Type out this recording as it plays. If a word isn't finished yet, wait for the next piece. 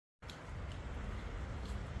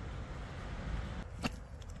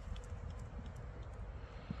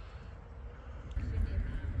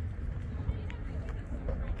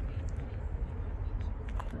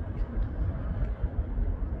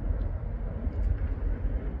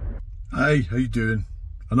Hi, how you doing?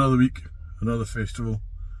 Another week, another festival.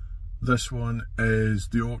 This one is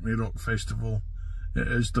the Orkney Rock Festival. It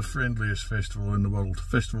is the friendliest festival in the world.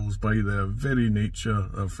 Festivals by their very nature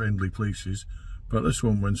are friendly places, but this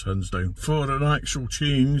one wins hands down. For an actual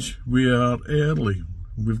change, we are early.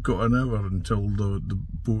 We've got an hour until the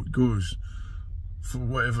boat goes. For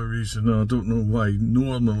whatever reason, I don't know why.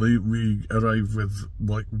 Normally we arrive with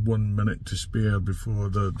like 1 minute to spare before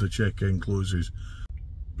the check-in closes.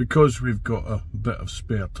 Because we've got a bit of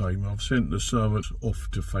spare time, I've sent the servants off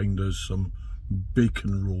to find us some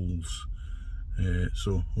bacon rolls.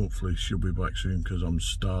 So hopefully she'll be back soon because I'm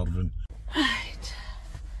starving. Right.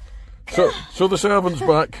 So the servant's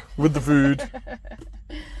back with the food.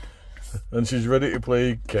 And she's ready to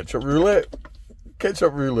play ketchup roulette.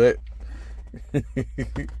 Ketchup roulette.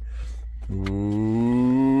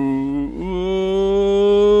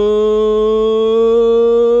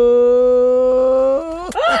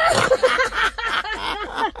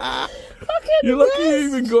 You're lucky you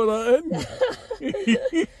even got that in.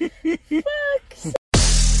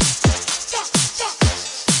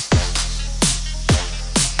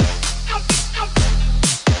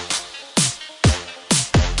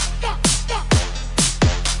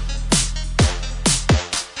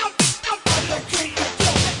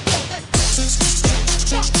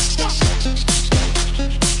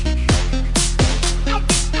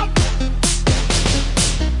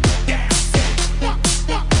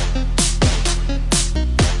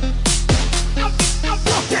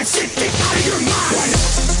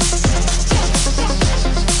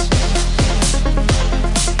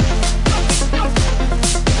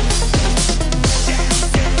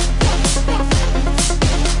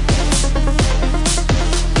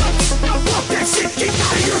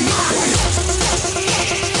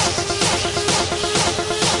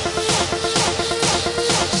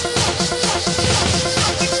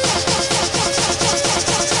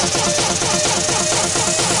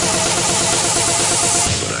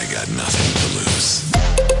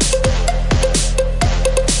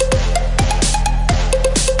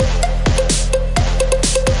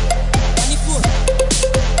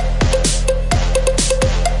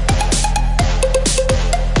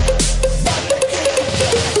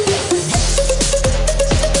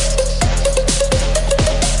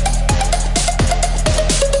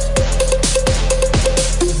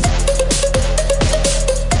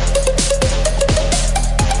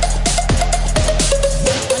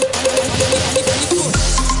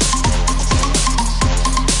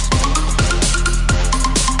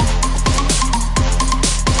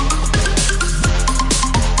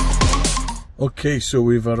 Okay, so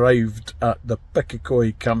we've arrived at the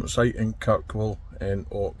Pickakoi campsite in Kirkwall in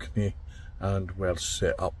Orkney and we're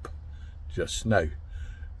set up just now.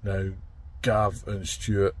 Now Gav and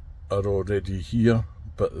Stuart are already here,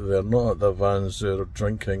 but they're not at the vans, they're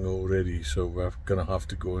drinking already, so we're going to have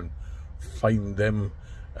to go and find them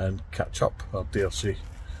and catch up, I dare say.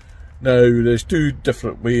 Now there's two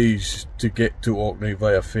different ways to get to Orkney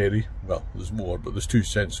via ferry. Well, there's more, but there's two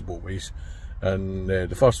sensible ways. And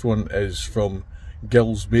the first one is from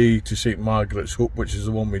Gills Bay to St Margaret's Hope, which is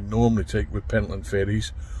the one we normally take with Pentland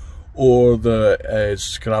ferries, or the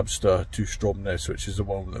Scrabster to Stromness, which is the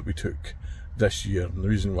one that we took this year. And the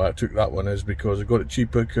reason why I took that one is because I got it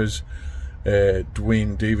cheaper, because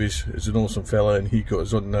Dwayne Davies is an awesome fella and he got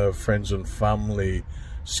us on the Friends and Family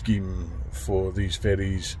scheme for these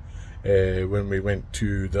ferries when we went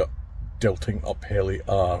to the Delting Up Heli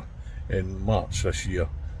R in March this year.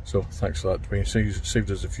 So thanks for that, Dwayne. Saved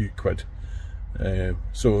us a few quid.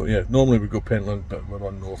 So yeah, normally we go Pentland, but we're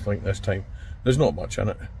on Northlink this time. There's not much in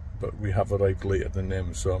it, but we have arrived later than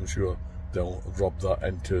them, so I'm sure they'll rub that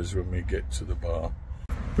into us when we get to the bar.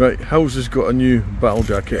 Right, House has got a new battle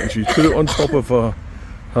jacket and she's put it on top of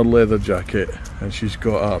her leather jacket, and she's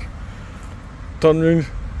got her turn round,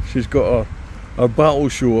 she's got her battle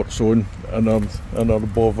shorts on and her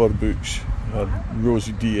bother boots, her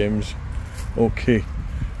rosy DMs. Okay.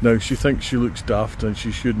 Now she thinks she looks daft and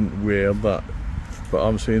she shouldn't wear that, but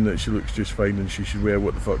I'm saying that she looks just fine and she should wear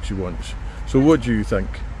what the fuck she wants. So what do you think?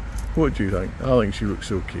 What do you think? I think she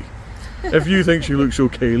looks okay. If you think she looks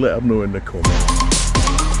okay, let her know in the comments.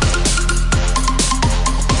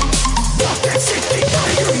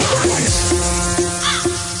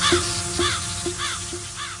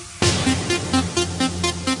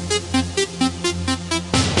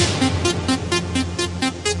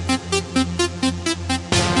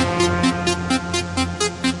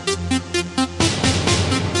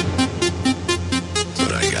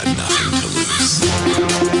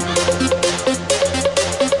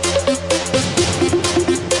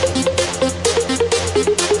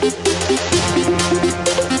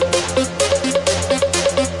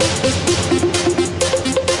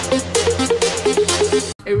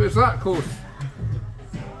 tacos.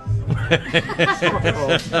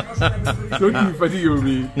 Don't you video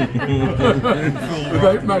me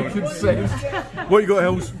without my consent. What you got,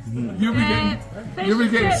 Hills? You'll be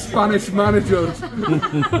getting Spanish managers.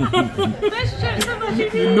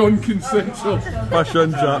 Non-consensual. Fish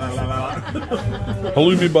and chips.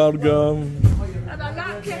 Halloumi burger.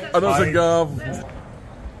 And that's a gav.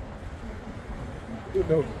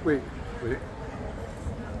 No, wait.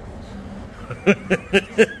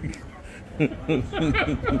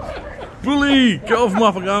 Bully! Get off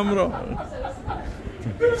my camera!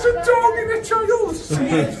 There's a dog in a child's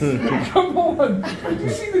seat! Come on! Did you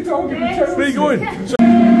see the dog in the child's seat? Where are you going?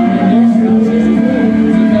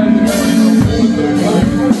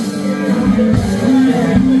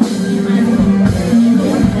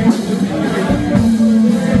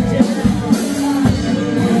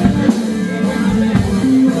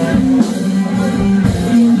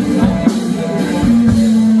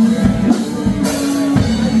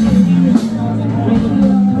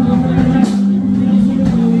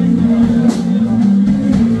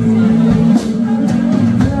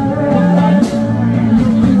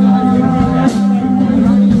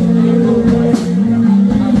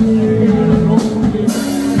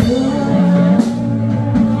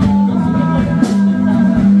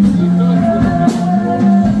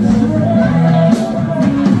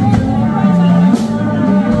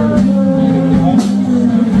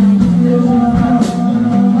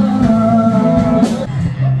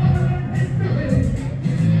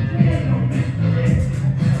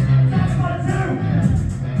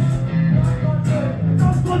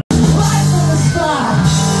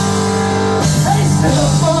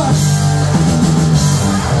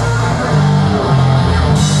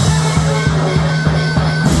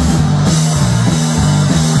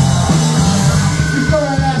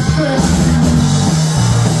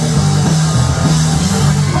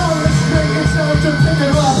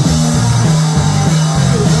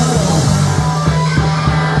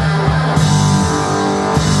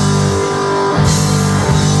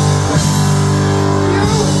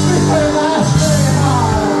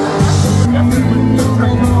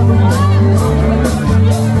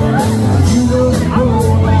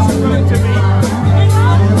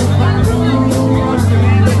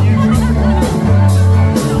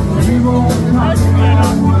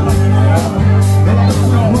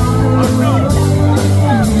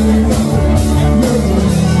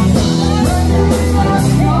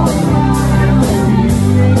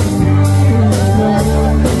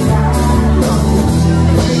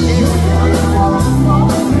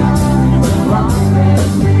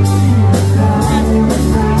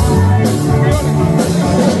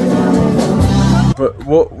 But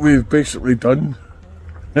what we've basically done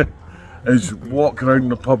is walk around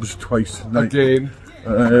the pubs twice tonight. Again.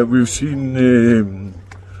 We've seen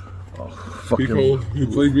people who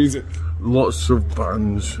play music. Lots of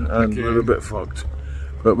bands, and we're a bit fucked.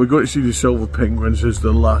 But we're going to see the Silver Penguins as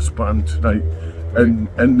the last band tonight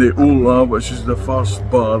in the Ola, which is the first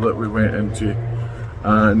bar that we went into.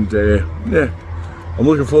 And yeah, I'm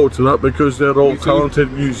looking forward to that because they're all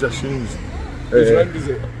talented musicians. Whose round is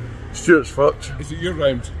it? Stuart's fucked. Is it your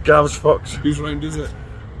round? Gav's fucked. Whose round is it?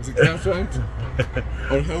 Is it Gav's round?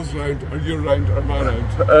 Or Hill's round? Or your round? Or my round?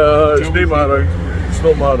 It's not my round. It's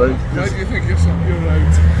not my round. Why do you think it's not your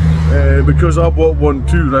round? Because I bought one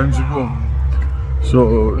 2 rounds ago.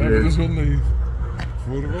 So there's only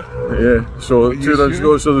 4 of us. Yeah, so 2 rounds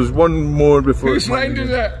ago, so there's one more before. Whose round is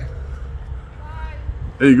it?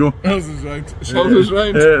 There you go. Hill's round. It's Hill's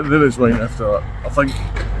round. Yeah, then it's mine after that, I think.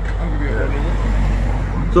 I'm gonna get one of it.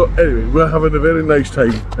 So anyway, we're having a very nice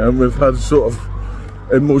time, and we've had sort of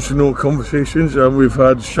emotional conversations, and we've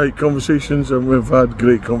had shite conversations, and we've had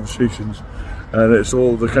great conversations, and it's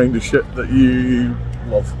all the kind of shit that you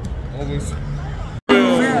love. Always.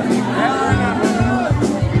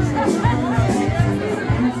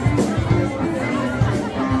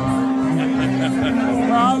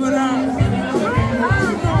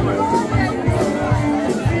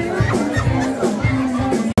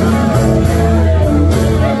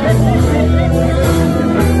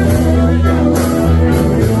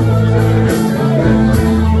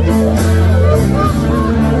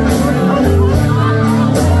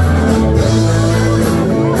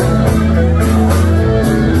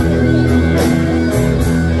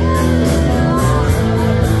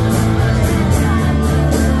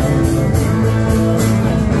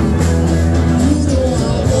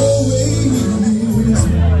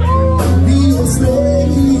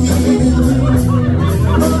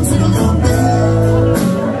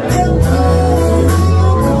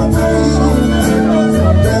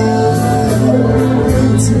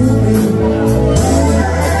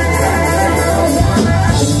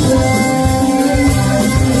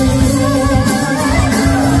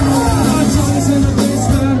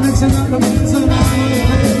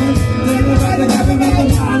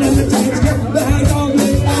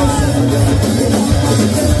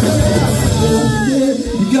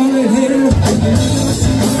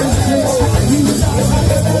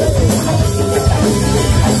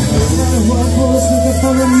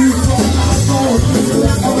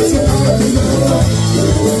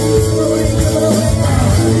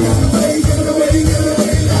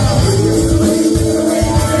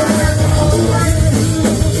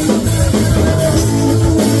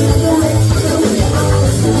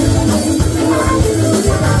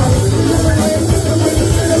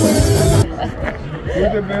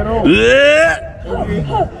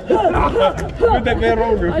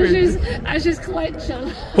 I just clenching.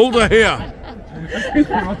 Hold her here.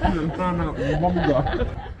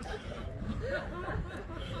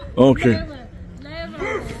 Okay.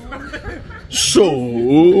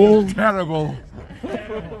 So Terrible.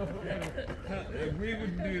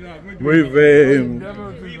 we've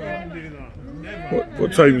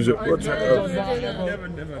what time is it? What time?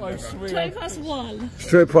 1:20.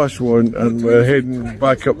 Straight past 1, and we're heading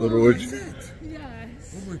back up the road.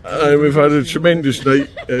 And we've had a tremendous night.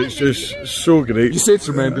 It's just so great. You say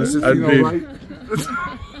tremendous, it's And been alright.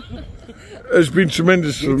 It's been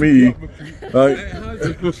tremendous for me.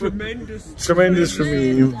 Tremendous for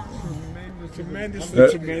me.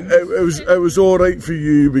 It was all right for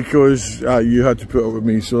you because you had to put up with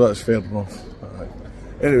me, so that's fair enough.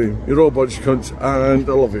 Anyway, you're all a bunch of cunts, and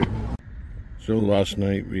I love you. So last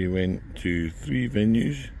night we went to 3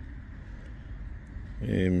 venues.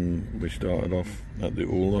 We started off at the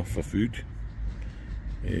Ola for food.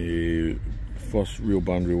 First real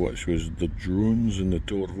band we watched was the Drones in the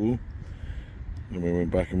Torvo. Then we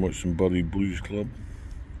went back and watched some Bury Blues Club.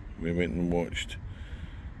 We went and watched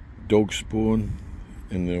Dogspawn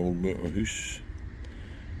in the old motor house,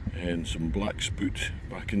 and some Black Spoot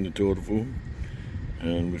back in the Torvo,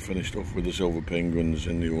 and we finished off with the Silver Penguins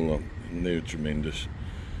in the Ola, and they're tremendous.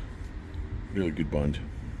 Really good band.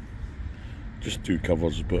 Just 2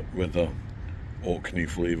 covers, but with a Orkney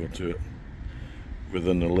flavour to it, with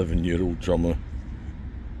an 11-year-old drummer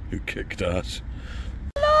who kicked ass.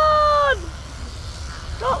 Lord!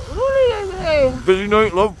 Stop bullying me! Busy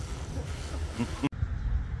night, love.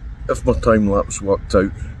 If my time lapse worked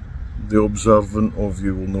out, the observant of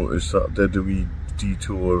you will notice that I did a wee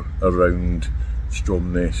detour around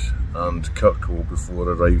Stromness and Kirkwall before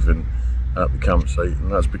arriving at the campsite,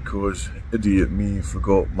 and that's because idiot me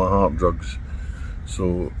forgot my heart drugs.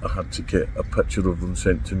 So I had to get a picture of them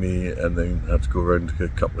sent to me, and then had to go around to a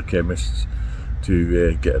couple of chemists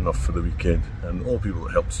to get enough for the weekend. And all people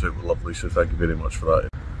that helped us out were lovely, so thank you very much for that.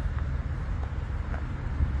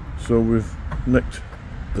 So we've nicked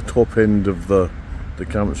the top end of the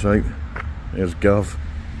campsite. There's Gav,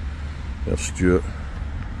 there's Stuart,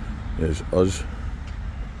 there's us.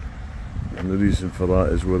 And the reason for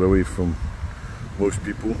that is we're away from most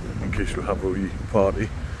people in case we have a wee party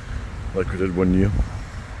like we did one year,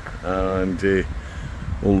 and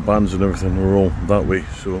all the bands and everything are all that way.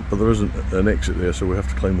 So, but there isn't an exit there, so we have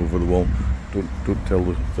to climb over the wall. Don't tell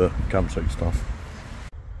the campsite staff.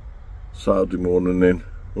 Saturday morning then,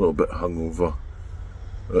 a little bit hungover.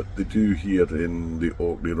 What they do here in the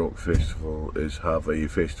Orkney Rock Festival is have a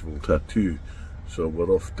festival tattoo, so we're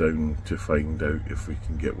off down to find out if we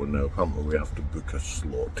can get one now. Apparently we have to book a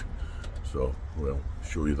slot, so we'll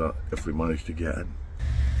show you that if we manage to get in.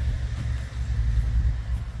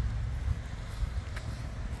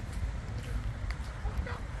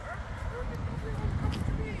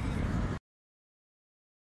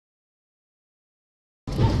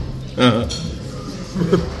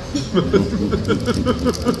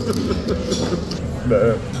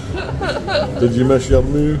 Did you miss your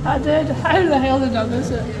move? I did. How the hell did I miss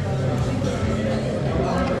it?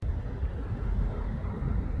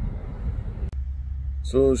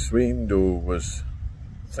 So Swendo was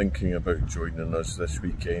thinking about joining us this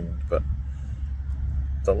weekend, but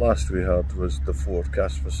the last we heard was the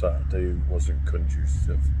forecast for Saturday wasn't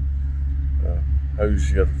conducive.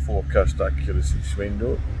 How's your forecast accuracy,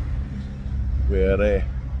 Swendo? We're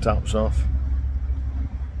taps off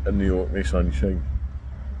in the Orkney sunshine,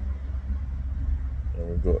 and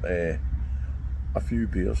we've got a few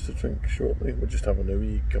beers to drink shortly. We're just having a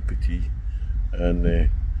wee cup of tea, and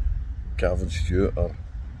Gav and Stuart are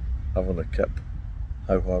having a kip.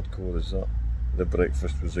 How hardcore is that? The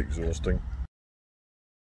breakfast was exhausting.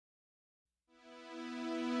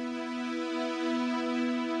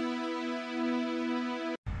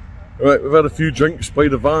 Right, we've had a few drinks by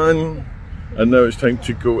the van, and now it's time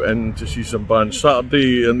to go in to see some bands.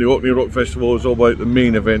 Saturday in the Orkney Rock Festival is all about the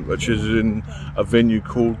main event, which is in a venue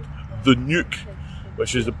called The Nuke,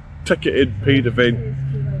 which is a ticketed paid event,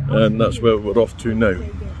 and that's where we're off to now.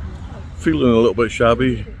 Feeling a little bit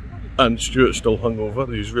shabby, and Stuart's still hungover.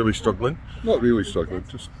 He's really struggling. Not really struggling,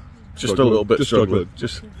 just a little bit struggling.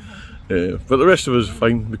 But the rest of us are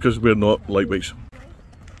fine because we're not lightweights.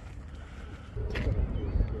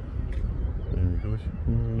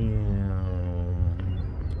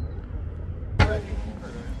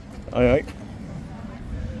 Aye, aye.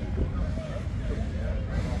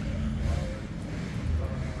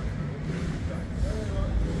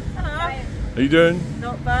 Hello. How you doing?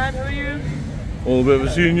 Not bad, how are you? All a bit of a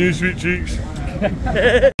seeing you, sweet cheeks.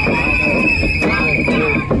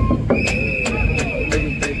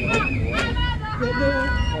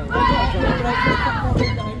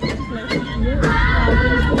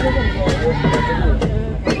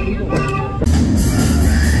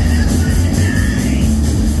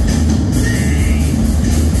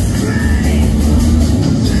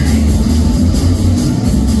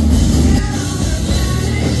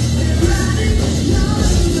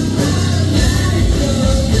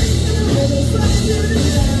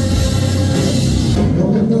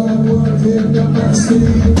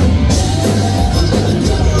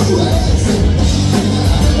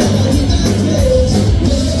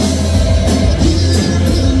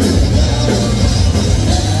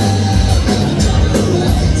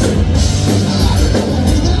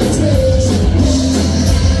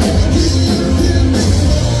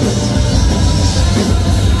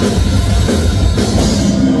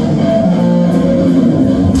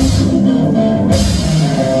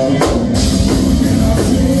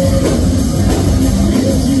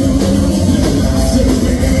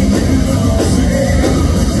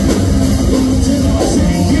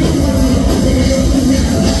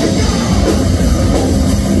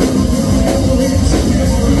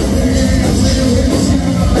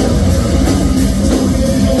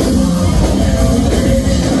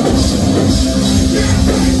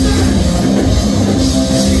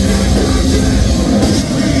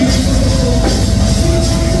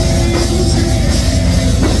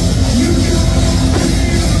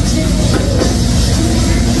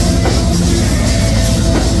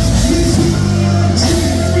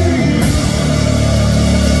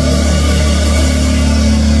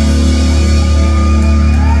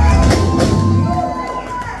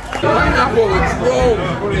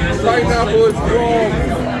 Pineapple is wrong.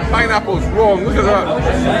 Pineapple's wrong. Look at that.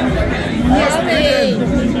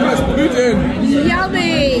 Yummy. That's pudding.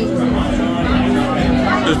 Yummy.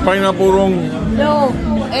 Is pineapple wrong? No,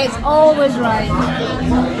 it's always right.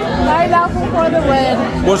 Pineapple for the win.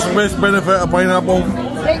 What's the best benefit of pineapple?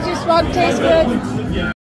 Makes your smug taste good.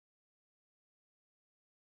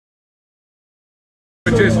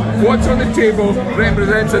 Which is, what's on the table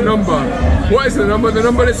represents a number. What is the number? The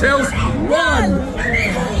number itself? 1!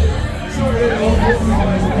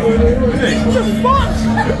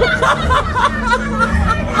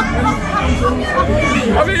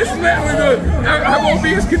 I mean, it's literally the... How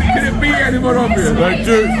obvious can it be any more obvious? Right,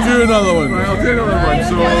 do another one. Right, I'll do another one,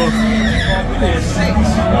 so...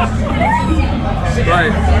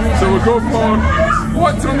 Right, so we'll go for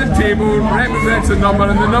what's on the table represents a number,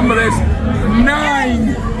 and the number is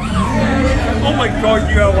 9! Oh my god,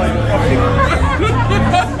 you are like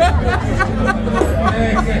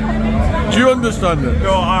Do you understand it?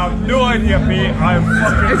 No, I have no idea, mate. I'm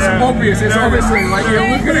fucking It's obvious, it's obviously like you're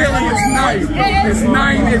looking at it, it's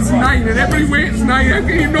 9, it's 9, and every way it's 9, how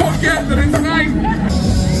can you not get that it's 9?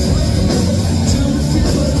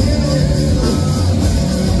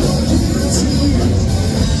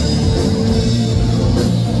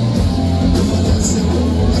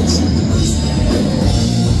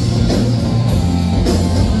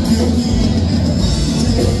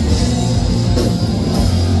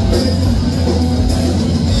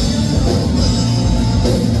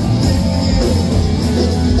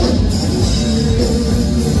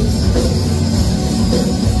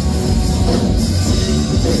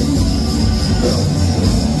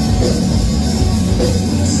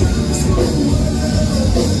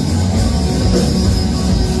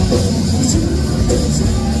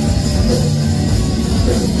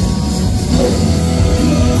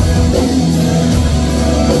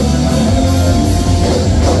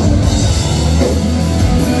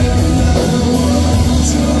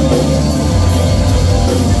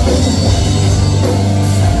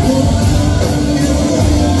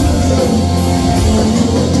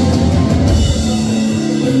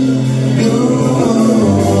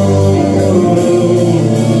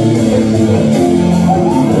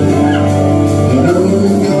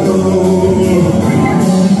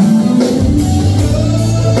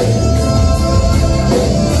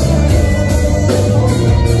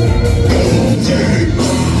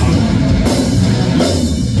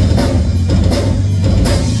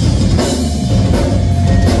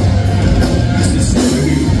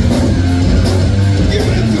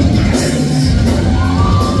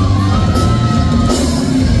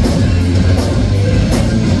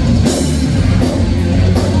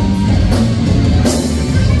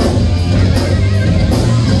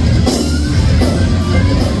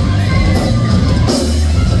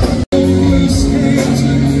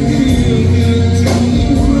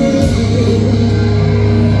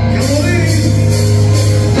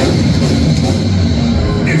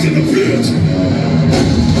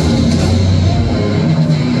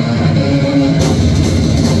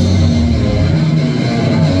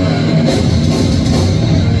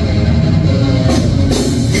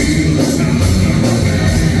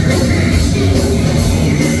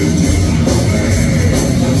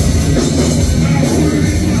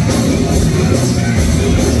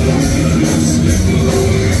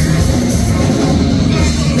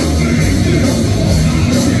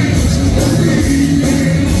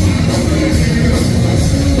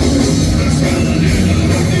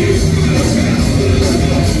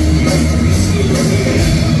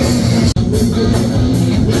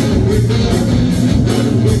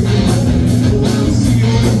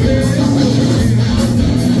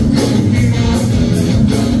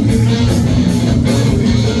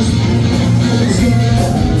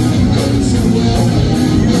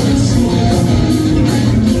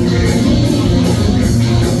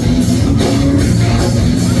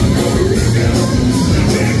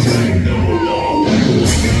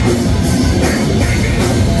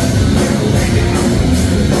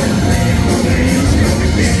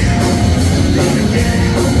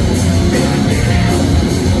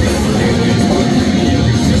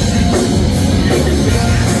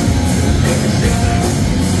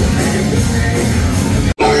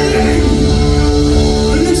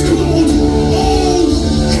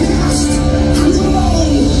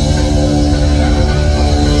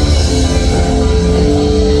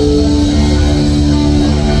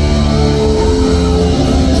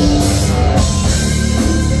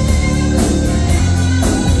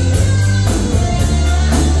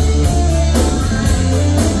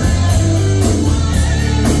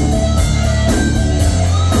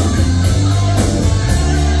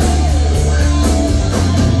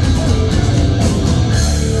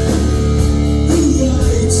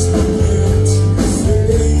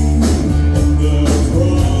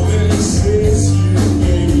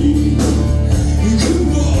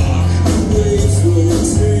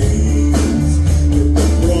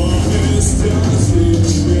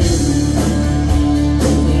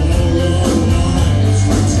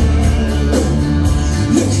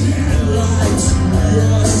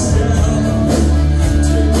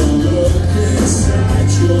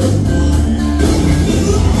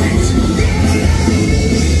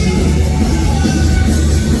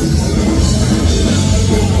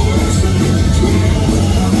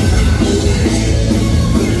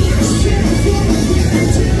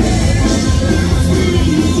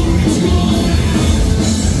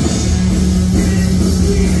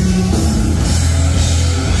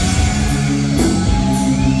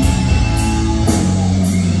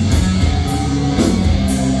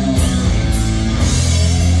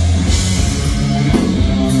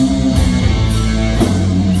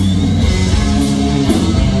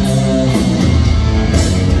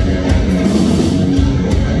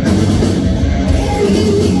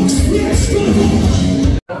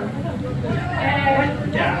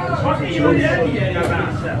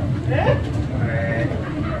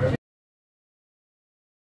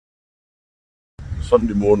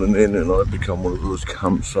 Sunday morning in and I've become one of those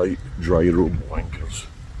campsite dry robe wankers.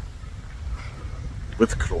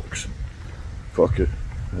 With Crocs. Fuck it,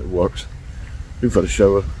 it works. We've had a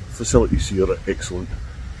shower, facilities here are excellent.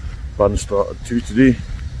 Band started 2 today,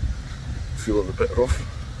 feeling a bit rough.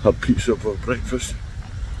 Had pizza for breakfast,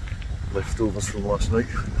 leftovers from last night,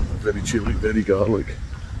 very chilly, very garlic,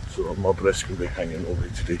 so my breath's going to be hanging all day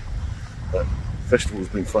today. Festival's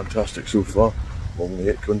been fantastic so far, only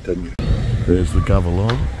it continues. There's the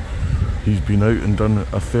Gavilar. He's been out and done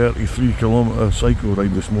a 33km cycle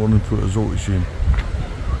ride this morning, put us all to shame.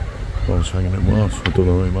 I was hanging at Mars, I don't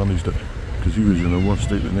know how he managed it, because he was in a worse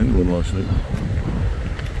state than anyone last night.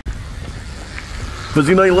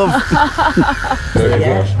 Busy night, love?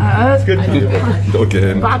 It's good.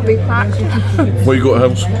 Again. Badly packed. What you got,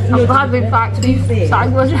 Helms? A badly packed beef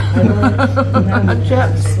sandwich and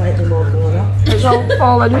chips. Slightly more going up. It's all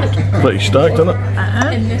falling out. Pretty stacked, isn't it?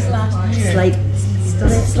 In this last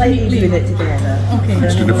slightly doing it together. Okay.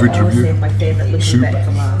 Let's do the food review. My favourite looking Soup. bit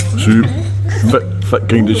from last. Soup. Fit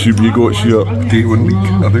kind of soup you got here. Tatty and leek,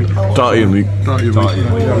 I think. Tatty and leek. Tatty.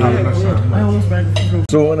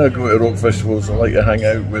 So when I go to rock festivals, I like to hang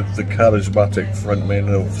out with the charismatic frontmen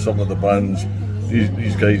of some of the bands.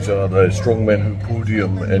 These guys are strongmen who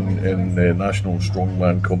podium in national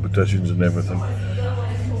strongman competitions and everything.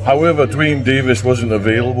 However, Dwayne Davis wasn't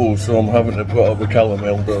available, so I'm having to put up with Callum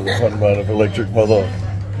Elder, the frontman of Electric Mother.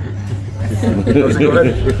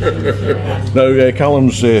 Now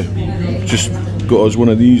Callum's just got us one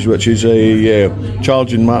of these, which is a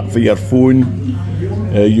charging mat for your phone,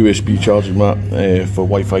 USB charging mat for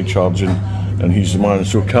Wi-Fi charging, and he's the man.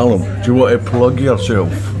 So Callum, do you want to plug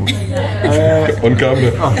yourself? On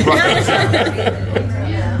camera.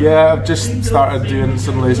 Yeah, I've just started doing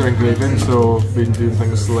some laser engraving, so I've been doing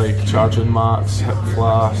things like charging mats, hip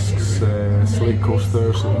flasks, slate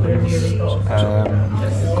coasters and things.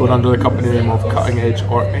 Going under the company name of Cutting Edge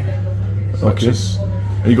Orkney. Okay.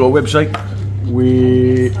 And you got a website?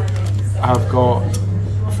 We have got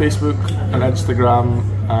Facebook, an Instagram,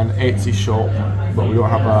 and Etsy shop, but we don't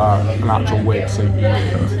have an actual website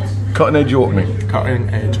yet. Cutting Edge Orkney. Cutting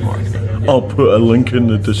Edge Orkney. I'll put a link in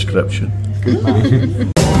the description. Good man.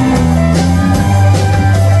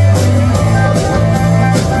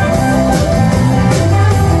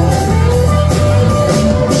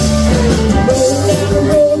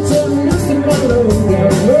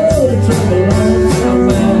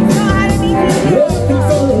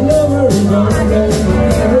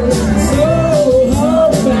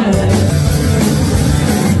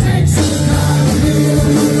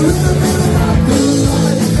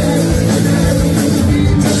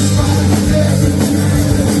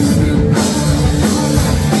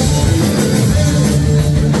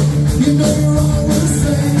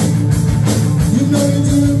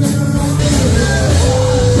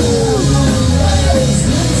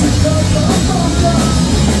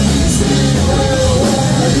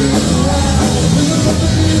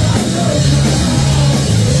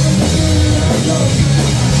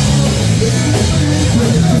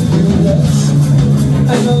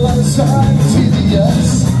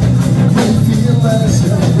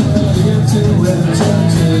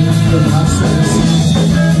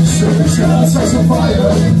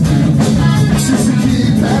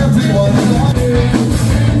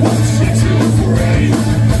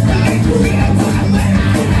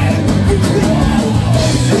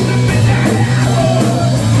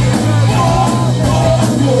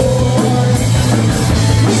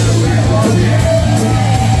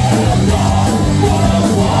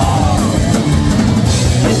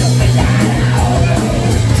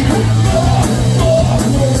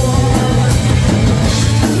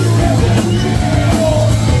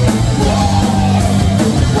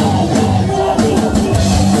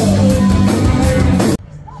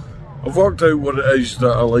 I've worked out what it is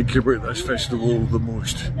that I like about this festival the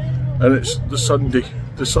most, and it's the Sunday.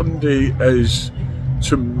 The Sunday is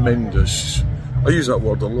tremendous. I use that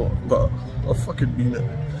word a lot, but I fucking mean it.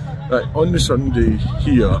 Right, on the Sunday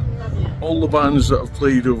here, all the bands that have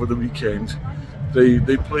played over the weekend,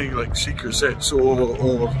 they play like secret sets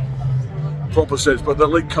or proper sets, but they're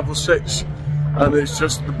like cover sets, and it's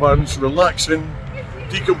just the bands relaxing,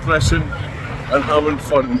 decompressing and having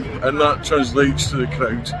fun, and that translates to the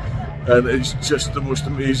crowd. And it's just the most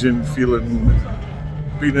amazing feeling,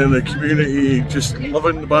 being in a community, just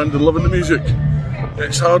loving the band and loving the music.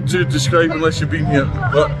 It's hard to describe unless you've been here,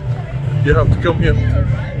 but you have to come here,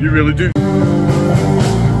 you really do.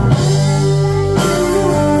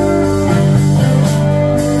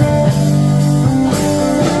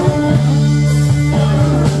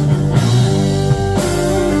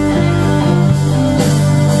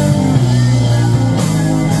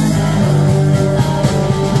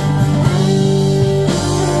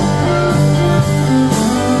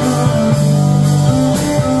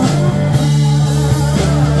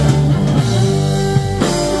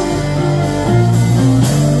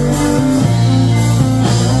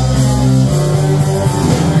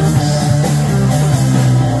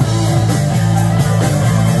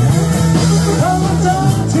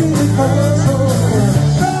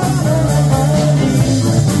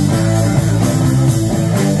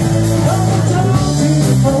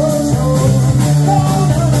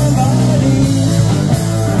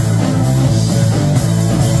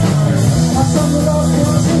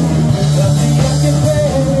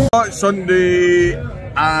 It's Sunday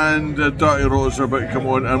and the Dirty Rollers are about to come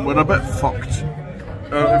on and we're a bit fucked.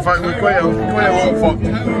 In fact, we're quite a lot fucked.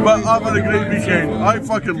 But I've had a great weekend. I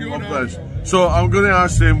fucking love this. So I'm going to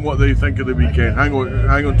ask them what they think of the weekend. Hang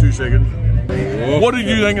on 2 seconds. What did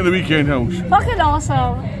you think of the weekend, Hills? Fucking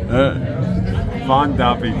awesome. Van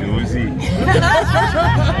Dappy Dozy.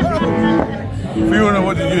 Fiona,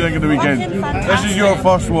 what did you think of the weekend? This is your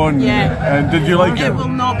first one. Yeah. And did you like it? It will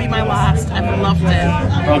not be my last. I've loved it.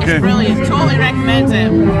 Okay. It's brilliant. Totally recommend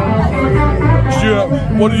it. Stuart,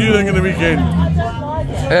 what did you think of the weekend?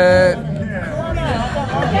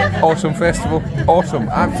 Awesome festival. Awesome.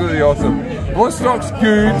 Absolutely awesome. Woodstock's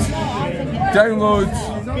good. Downloads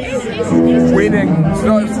waning. It's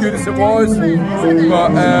not as good as it was.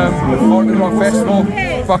 But Orkney Rock Festival,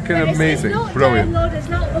 fucking amazing. Brilliant.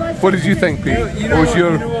 What did you think, Pete? What was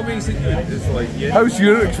your... How's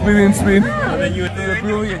your experience been?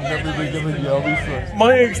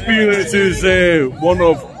 My experience is one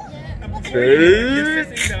of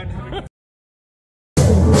cake.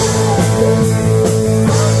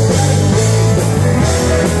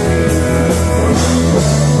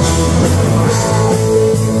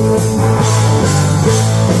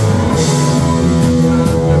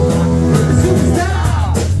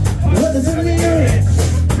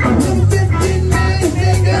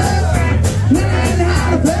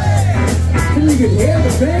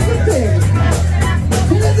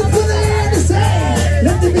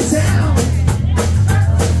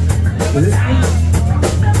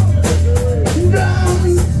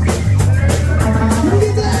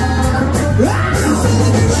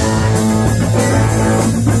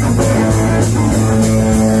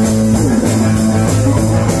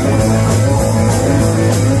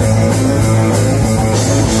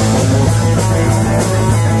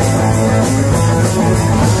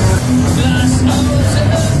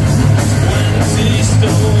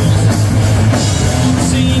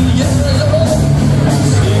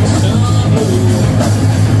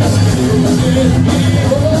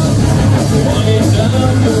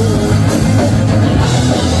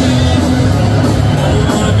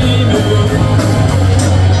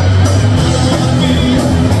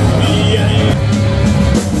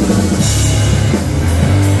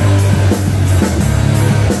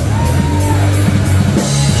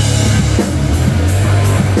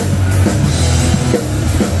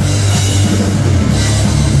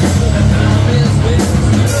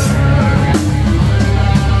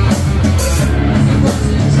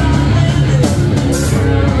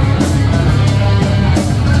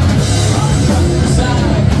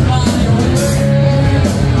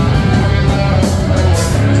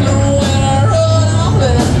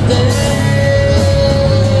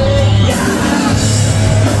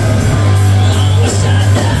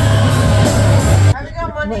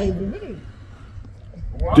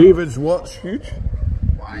 David's what's huge?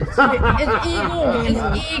 It's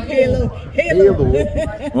eagle. Halo.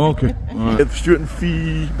 Okay. Right. Stuart and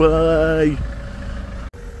Fee. Bye.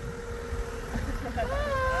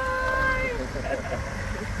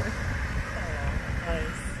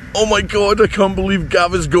 Oh my god, I can't believe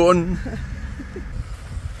Gav is gone.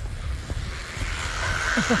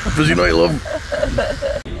 Does he not love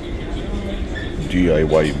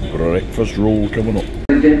DIY breakfast roll coming up?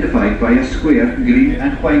 Identified by a square green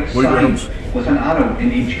and white sign with an arrow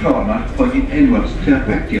in each corner pointing inwards to a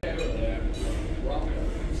picture.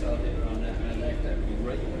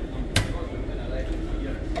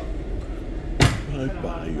 Bye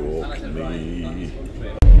bye, Orkney.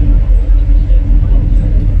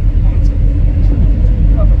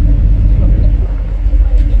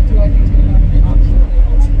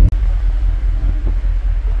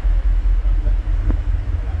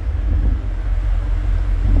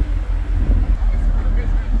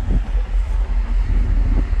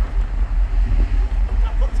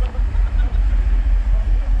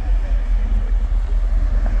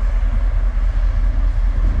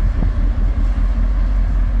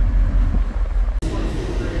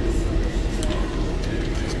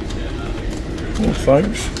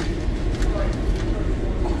 Thanks.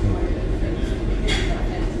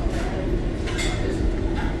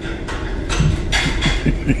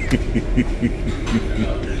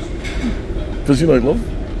 Does he like love?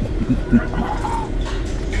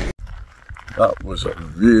 That was a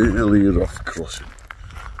really rough crossing.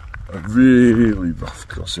 A really rough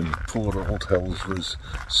crossing. Poor old Hills was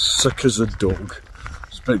sick as a dog.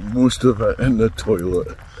 Spent most of it in the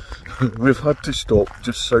toilet. We've had to stop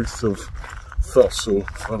just south of Thurso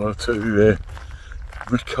for her to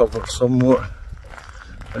recover somewhat.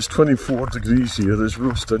 It's 24 degrees here, it's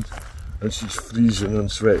roasting, and she's freezing and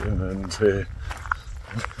sweating, and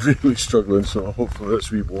really struggling, so hopefully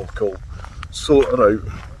this wee walk will sort her out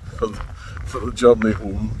for the journey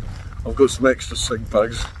home. I've got some extra sing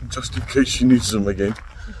bags just in case she needs them again.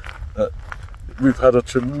 We've had a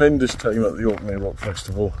tremendous time at the Orkney Rock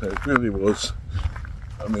Festival. It really was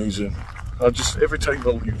amazing. Every time I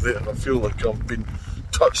leave there I feel like I've been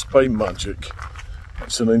touched by magic.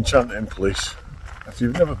 It's an enchanting place. If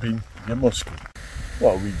you've never been, you must go.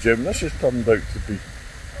 What a wee gem this has turned out to be.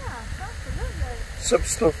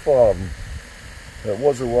 Sipster Farm. It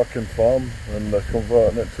was a working farm and they're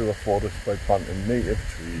converting it to a forest by planting native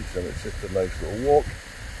trees, and it's just a nice little walk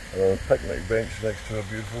and a picnic bench next to a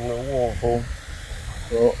beautiful little waterfall.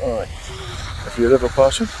 So aye, if you're ever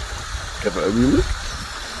passing, give it a wee look.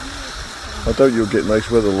 I doubt you'll get nice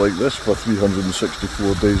weather like this for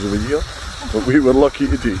 364 days of the year, but we were lucky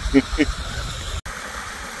today.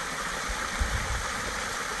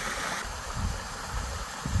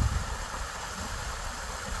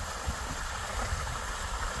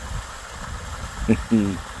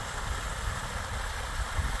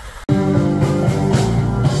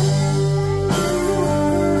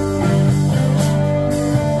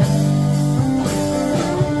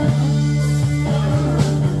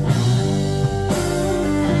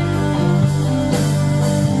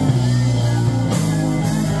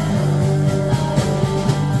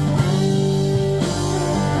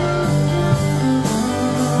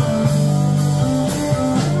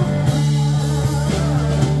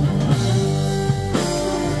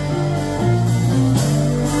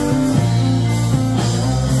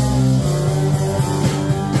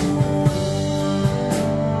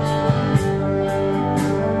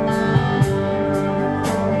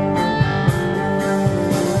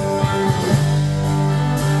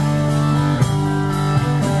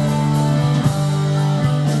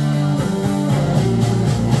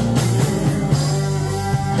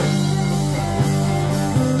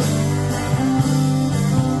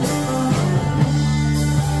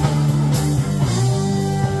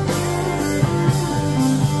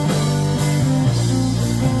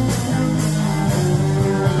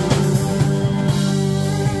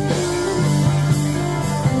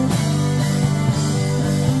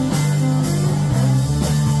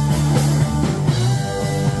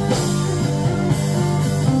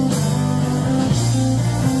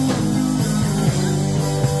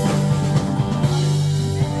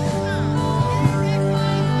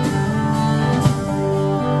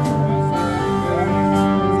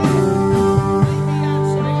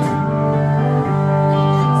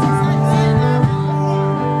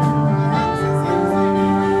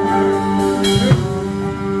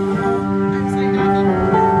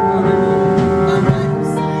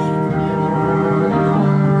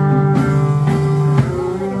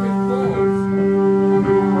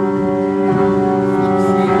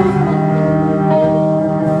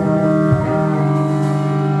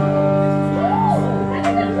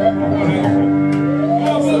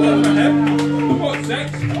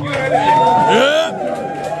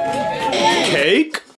 Cake?